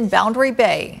enforcement in Boundary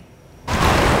Bay.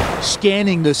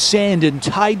 Scanning the sand and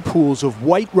tide pools of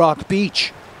White Rock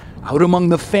Beach. Out among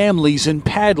the families and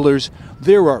paddlers,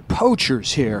 there are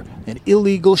poachers here and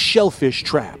illegal shellfish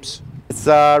traps. It's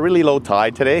really low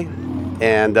tide today,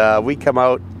 and we come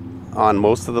out on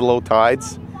most of the low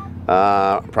tides,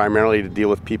 primarily to deal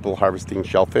with people harvesting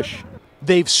shellfish.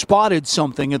 They've spotted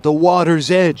something at the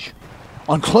water's edge.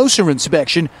 On closer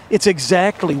inspection, it's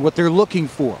exactly what they're looking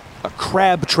for. A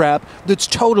crab trap that's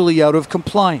totally out of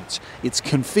compliance. It's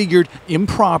configured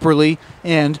improperly,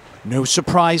 and no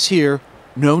surprise here,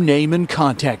 no name and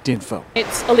contact info.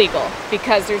 It's illegal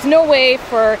because there's no way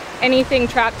for anything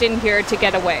trapped in here to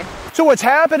get away. So what's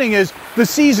happening is the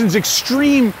season's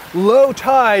extreme low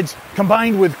tides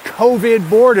combined with COVID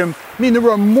boredom mean there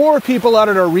are more people out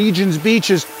at our region's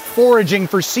beaches foraging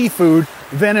for seafood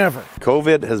than ever.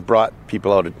 COVID has brought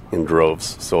people out in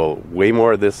droves, so way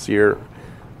more this year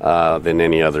than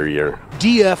any other year.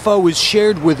 DFO has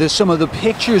shared with us some of the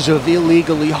pictures of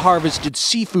illegally harvested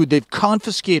seafood they've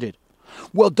confiscated.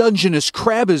 Well, Dungeness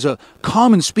crab is a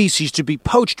common species to be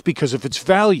poached because of its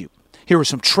value. Here are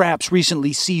some traps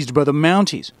recently seized by the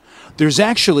Mounties. There's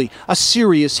actually a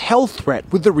serious health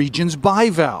threat with the region's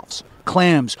bivalves,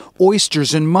 clams,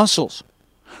 oysters, and mussels.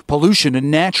 Pollution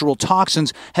and natural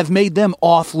toxins have made them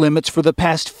off limits for the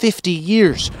past 50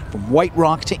 years, from White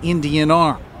Rock to Indian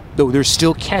Arm, though they're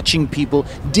still catching people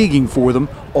digging for them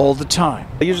all the time.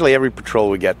 Usually every patrol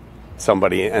we get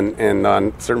somebody, and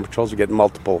on certain patrols we get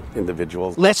multiple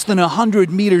individuals. Less than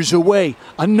 100 meters away,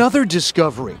 another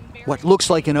discovery. What looks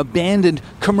like an abandoned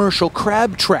commercial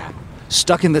crab trap.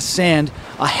 Stuck in the sand,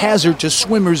 a hazard to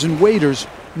swimmers and waders,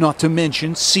 not to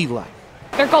mention sea life.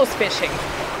 They're ghost fishing.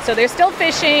 So they're still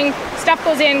fishing, stuff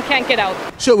goes in, can't get out.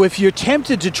 So if you're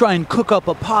tempted to try and cook up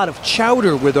a pot of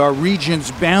chowder with our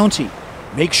region's bounty,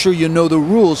 make sure you know the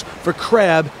rules for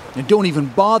crab and don't even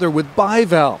bother with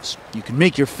bivalves. You can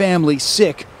make your family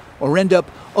sick or end up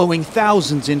owing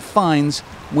thousands in fines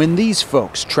when these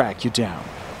folks track you down.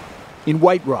 In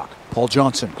White Rock, Paul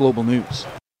Johnson, Global News.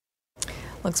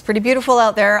 Looks pretty beautiful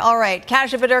out there. All right,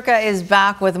 Kasia Badurka is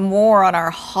back with more on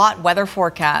our hot weather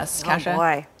forecast. Kasia? Oh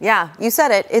boy. Yeah, you said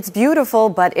it. It's beautiful,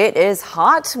 but it is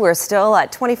hot. We're still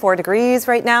at 24 degrees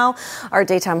right now. Our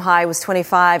daytime high was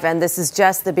 25, and this is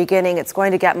just the beginning. It's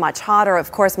going to get much hotter.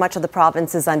 Of course, much of the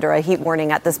province is under a heat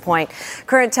warning at this point.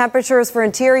 Current temperatures for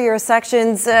interior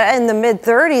sections in the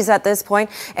mid-30s at this point,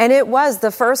 and it was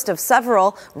the first of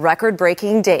several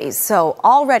record-breaking days. So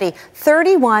already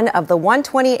 31 of the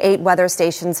 128 weather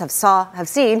stations have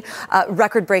seen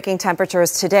record-breaking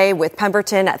temperatures today, with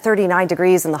Pemberton at 39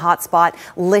 degrees in the hot spot,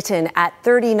 Lytton at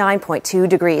 39.2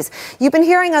 degrees. You've been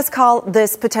hearing us call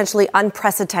this potentially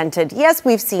unprecedented. Yes,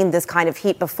 we've seen this kind of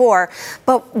heat before,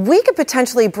 but we could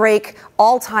potentially break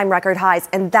all-time record highs,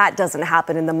 and that doesn't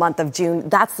happen in the month of June.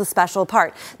 That's the special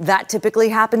part. That typically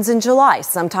happens in July,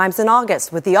 sometimes in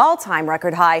August, with the all-time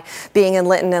record high being in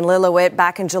Lytton and Lillooet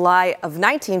back in July of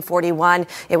 1941.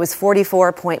 It was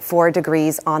 44.4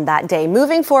 degrees on that day.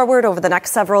 Moving forward over the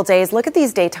next several days, look at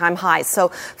these daytime highs. So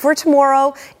for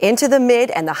tomorrow, into the mid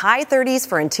and the high 30s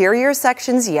for interior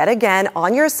sections yet again.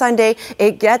 On your Sunday,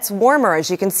 it gets warmer,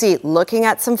 as you can see, looking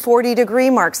at some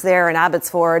 40-degree marks there in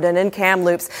Abbotsford and in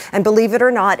Kamloops. And believe it or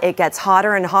not, it gets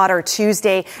hotter and hotter.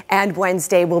 Tuesday and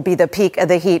Wednesday will be the peak of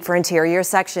the heat for interior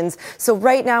sections. So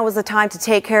right now is the time to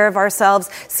take care of ourselves,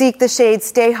 seek the shade,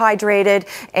 stay hydrated,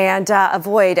 and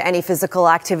avoid any physical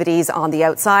activities on the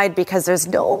outside, because there's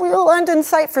no real end in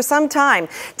sight for some time.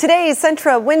 Today's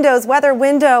Centra Windows weather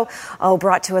window,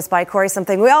 brought to us by Corey.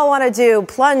 Something we all want to do,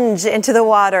 plunge into the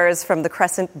waters from the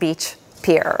Crescent Beach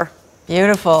Pier.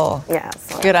 Beautiful.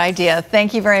 Yes. Good idea.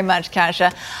 Thank you very much,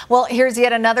 Kasia. Well, here's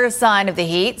yet another sign of the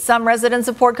heat. Some residents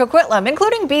of Port Coquitlam,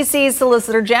 including BC's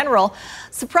Solicitor General,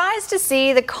 surprised to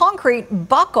see the concrete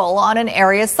buckle on an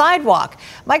area sidewalk.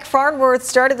 Mike Farnworth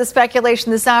started the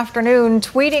speculation this afternoon,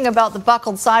 tweeting about the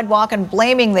buckled sidewalk and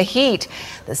blaming the heat.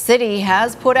 The city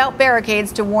has put out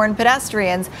barricades to warn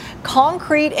pedestrians.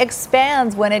 Concrete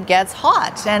expands when it gets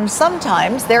hot, and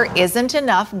sometimes there isn't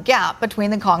enough gap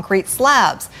between the concrete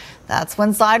slabs. That's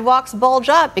when sidewalks bulge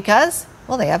up because,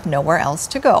 well, they have nowhere else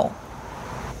to go.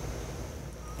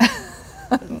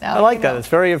 I like that. It's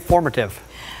very informative.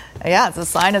 Yeah, it's a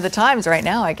sign of the times right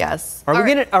now, I guess. Are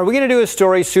we going to do a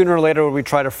story sooner or later where we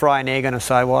try to fry an egg on a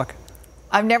sidewalk?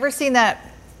 I've never seen that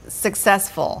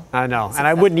successful. I know, and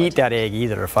I wouldn't eat that egg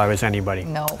either if I was anybody.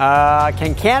 No.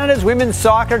 Can Canada's women's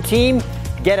soccer team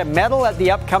get a medal at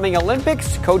the upcoming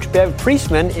Olympics? Coach Bev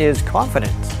Priestman is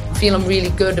confident. Feeling really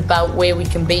good about where we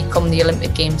can be come the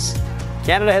Olympic Games.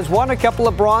 Canada has won a couple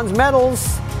of bronze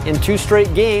medals in 2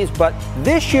 straight games, but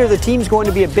this year the team's going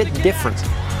to be a bit different.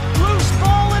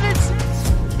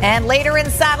 And later in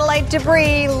satellite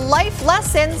debris, life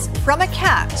lessons from a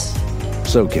cat.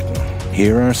 So, kitten,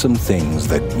 here are some things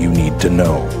that you need to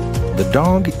know. The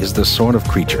dog is the sort of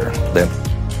creature that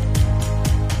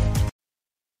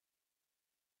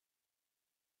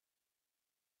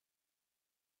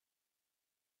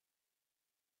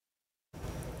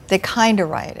They kind of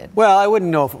rioted. Well, I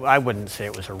wouldn't say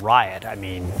it was a riot. I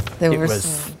mean,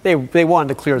 they wanted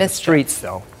to clear the streets,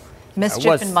 though.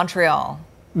 Mischief in Montreal.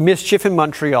 Mischief in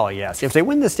Montreal, yes. If they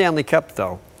win the Stanley Cup,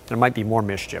 though, there might be more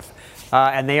mischief.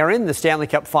 And they are in the Stanley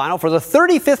Cup final for the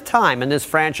 35th time in this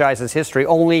franchise's history.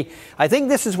 Only, I think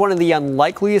this is one of the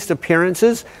unlikeliest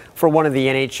appearances for one of the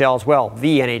NHL's, well,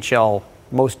 the NHL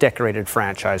most decorated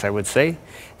franchise, I would say.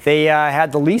 They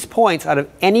had the least points out of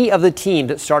any of the teams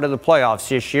that started the playoffs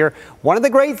this year. One of the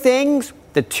great things,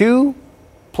 the 2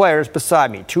 players beside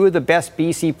me, 2 of the best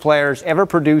BC players ever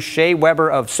produced, Shea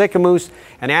Weber of Sicamous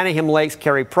and Anaheim Lakes'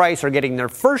 Carey Price, are getting their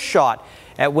first shot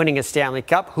at winning a Stanley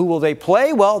Cup. Who will they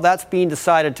play? Well, that's being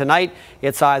decided tonight.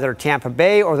 It's either Tampa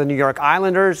Bay or the New York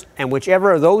Islanders, and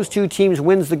whichever of those 2 teams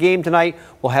wins the game tonight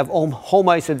will have home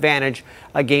ice advantage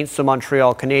against the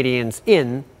Montreal Canadiens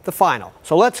in the final.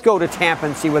 So let's go to Tampa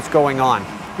and see what's going on.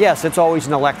 Yes, it's always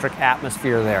an electric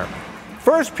atmosphere there.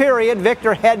 First period,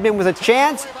 Victor Hedman with a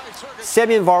chance.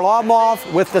 Semyon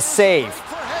Varlamov with the save.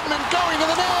 Hedman going to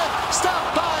the net.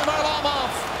 Stopped by Varlamov.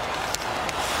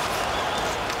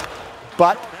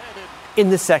 But in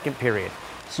the second period,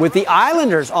 with the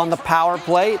Islanders on the power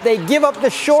play, they give up the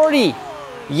shorty,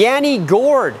 Yanni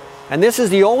Gourde. And this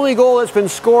is the only goal that's been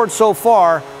scored so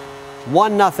far.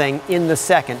 1-0 in the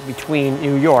second between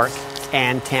New York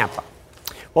and Tampa.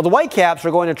 Well, the Whitecaps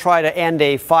are going to try to end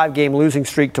a 5-game losing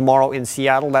streak tomorrow in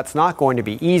Seattle. That's not going to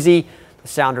be easy. The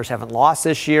Sounders haven't lost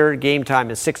this year. Game time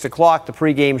is 6 o'clock. The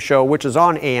pregame show, which is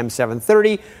on AM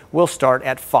 730, will start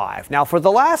at 5. Now, for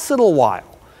the last little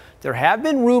while, there have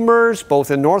been rumors, both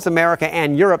in North America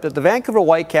and Europe, that the Vancouver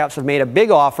Whitecaps have made a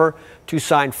big offer to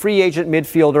sign free agent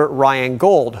midfielder Ryan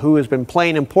Gold, who has been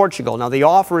playing in Portugal. Now, the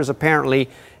offer is apparently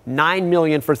 $9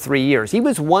 million for 3 years. He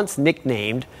was once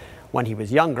nicknamed, when he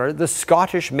was younger, the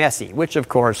Scottish Messi, which, of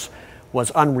course, was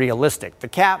unrealistic. The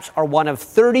Caps are one of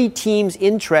 30 teams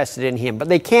interested in him, but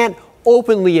they can't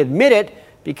openly admit it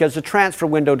because the transfer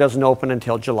window doesn't open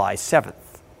until July 7th.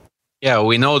 Yeah,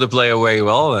 we know the player very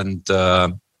well, and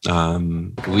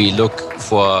we look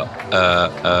for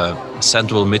a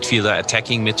central midfielder,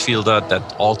 attacking midfielder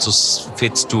that also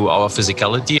fits to our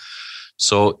physicality.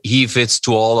 So he fits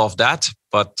to all of that,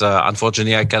 but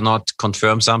unfortunately I cannot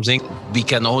confirm something. We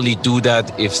can only do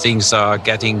that if things are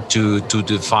getting to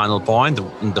the final point.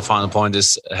 The final point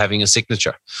is having a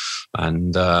signature.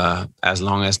 And as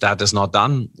long as that is not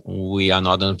done, we are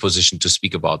not in a position to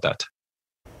speak about that.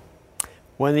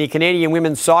 When the Canadian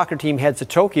women's soccer team heads to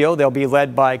Tokyo, they'll be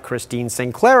led by Christine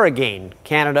Sinclair again.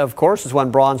 Canada, of course, has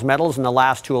won bronze medals in the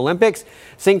last 2 Olympics.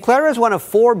 Sinclair is one of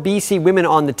 4 BC women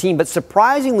on the team, but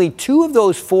surprisingly, 2 of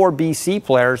those 4 BC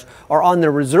players are on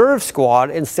the reserve squad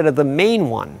instead of the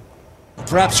main one.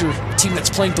 Perhaps you're a team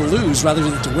that's playing to lose rather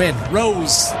than to win.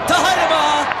 Rose to Haidemo!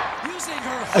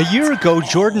 A year ago,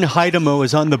 Jordan Haidemo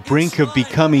is on the brink of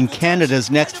becoming Canada's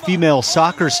next female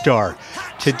soccer star.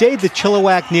 Today, the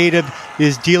Chilliwack native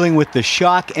is dealing with the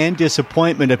shock and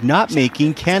disappointment of not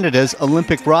making Canada's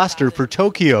Olympic roster for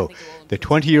Tokyo. The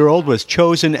 20-year-old was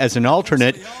chosen as an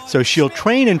alternate, so she'll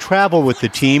train and travel with the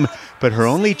team, but her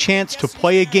only chance to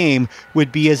play a game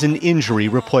would be as an injury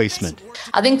replacement.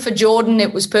 I think for Jordan,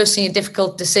 it was personally a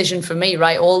difficult decision for me,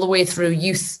 right, all the way through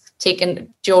youth,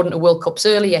 taking Jordan to World Cups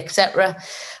early, etc.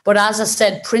 But as I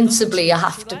said, principally, I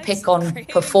have to pick on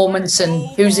performance and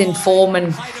who's in form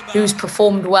and who's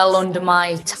performed well under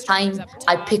my time.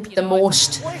 I picked the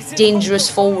most dangerous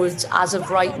forwards as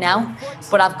of right now,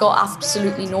 but I've got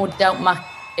absolutely no doubt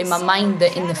in my mind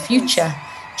that in the future,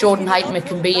 Jordan Haidemo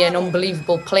can be an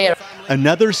unbelievable player.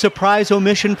 Another surprise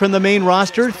omission from the main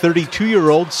roster,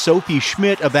 32-year-old Sophie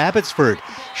Schmidt of Abbotsford.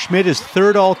 Schmidt is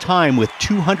third all-time with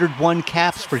 201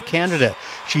 caps for Canada.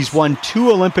 She's won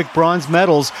 2 Olympic bronze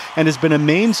medals and has been a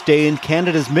mainstay in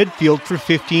Canada's midfield for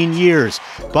 15 years.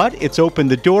 But it's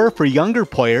opened the door for younger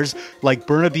players like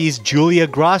Burnaby's Julia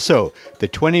Grasso. The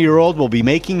 20-year-old will be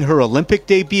making her Olympic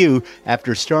debut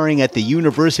after starring at the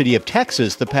University of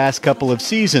Texas the past couple of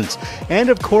seasons. And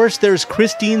of course, there's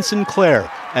Christine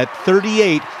Sinclair at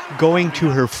 38, going to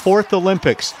her 4th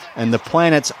Olympics and the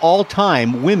planet's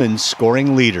all-time women's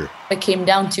scoring leader. It came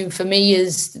down to, for me,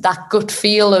 is that gut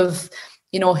feel of,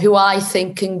 who I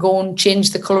think can go and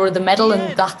change the colour of the medal,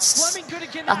 and that's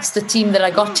the team that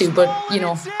I got to. But,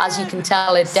 as you can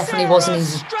tell, it definitely wasn't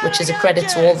easy, which is a credit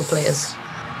to all the players.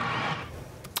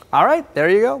 All right, there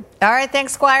you go. All right,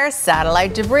 thanks, Squire.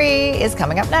 Satellite debris is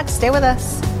coming up next. Stay with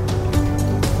us.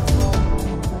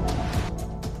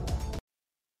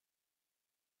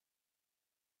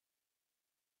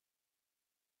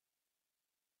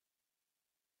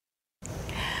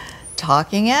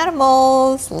 Talking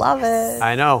animals. Love it.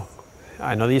 I know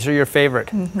these are your favorite.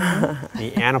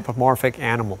 The anthropomorphic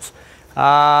animals.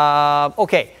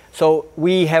 Okay, so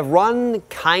we have run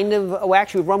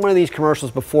we've run one of these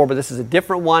commercials before, but this is a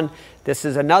different one. This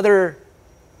is another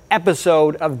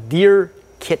episode of Dear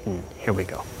Kitten. Here we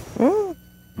go.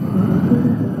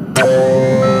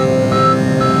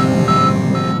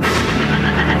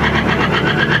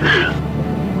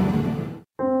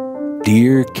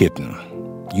 Dear Kitten,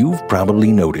 you've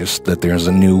probably noticed that there's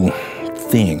a new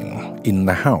thing in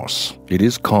the house. It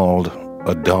is called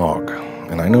a dog.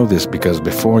 And I know this because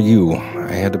before you,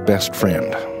 I had a best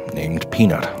friend named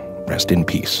Peanut. Rest in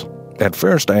peace. At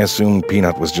first, I assumed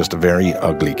Peanut was just a very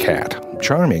ugly cat.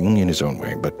 Charming in his own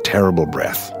way, but terrible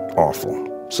breath.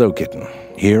 Awful. So, Kitten,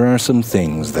 here are some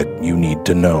things that you need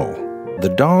to know. The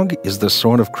dog is the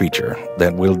sort of creature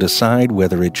that will decide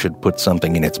whether it should put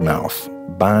something in its mouth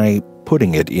by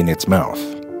putting it in its mouth.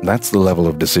 That's the level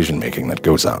of decision-making that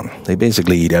goes on. They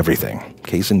basically eat everything.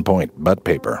 Case in point, butt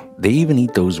paper. They even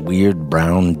eat those weird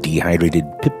brown dehydrated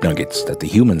pip nuggets that the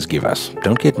humans give us.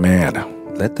 Don't get mad.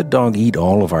 Let the dog eat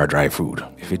all of our dry food.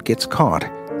 If it gets caught,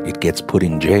 it gets put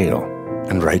in jail.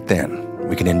 And right then,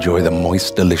 we can enjoy the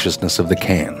moist deliciousness of the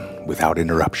can without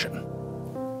interruption.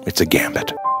 It's a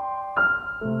gambit.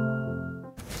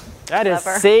 That is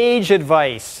sage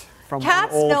advice. From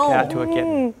Cats one old know. cat to a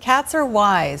kitten. Cats are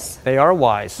wise. They are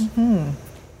wise.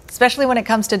 especially when it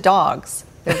comes to dogs.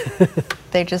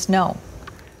 They just know.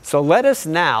 So let us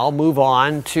now move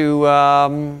on to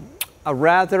a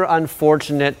rather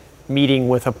unfortunate meeting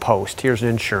with a post. Here's an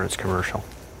insurance commercial.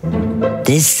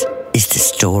 This is the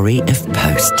story of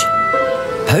Post.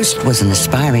 Post was an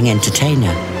aspiring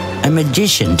entertainer, a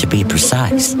magician to be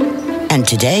precise. And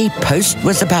today, Post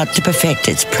was about to perfect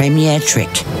its premier trick,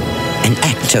 an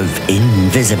act of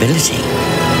invisibility.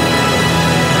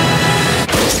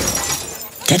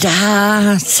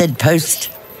 Ta-da, said Post.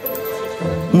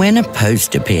 When a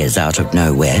post appears out of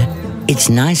nowhere, it's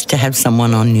nice to have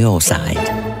someone on your side.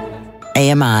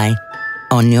 AMI,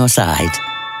 on your side.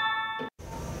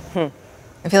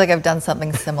 I feel like I've done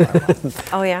something similar.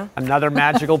 Oh, yeah? Another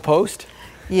magical post?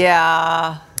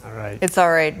 Yeah. All right. It's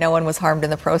all right. No one was harmed in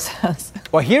the process.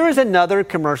 Well, here is another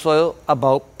commercial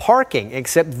about parking,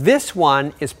 except this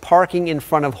one is parking in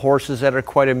front of horses that are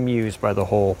quite amused by the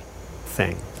whole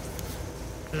thing.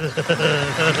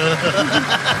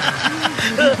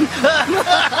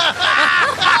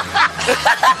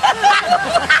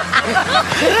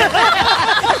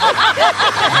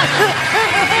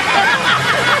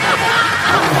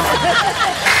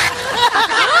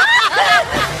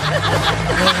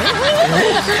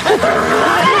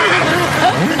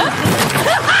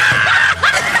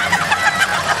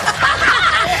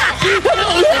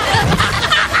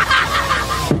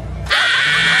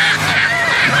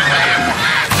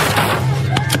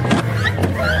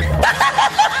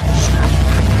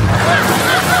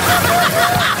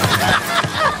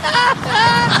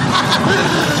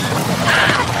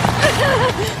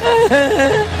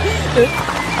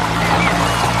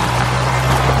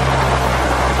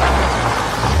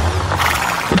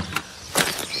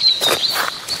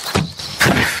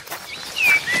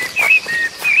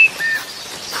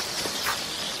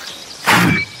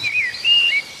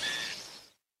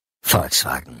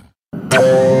 Volkswagen.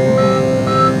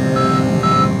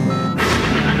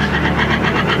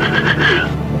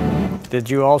 Did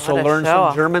you also learn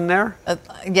some German there?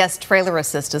 Yes, trailer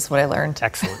assist is what I learned.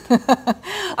 Excellent.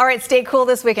 All right, stay cool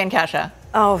this weekend, Kasia.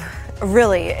 Oh,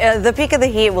 really? The peak of the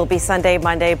heat will be Sunday,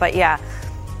 Monday, but yeah,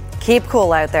 keep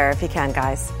cool out there if you can,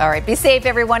 guys. All right, be safe,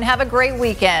 everyone. Have a great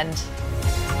weekend.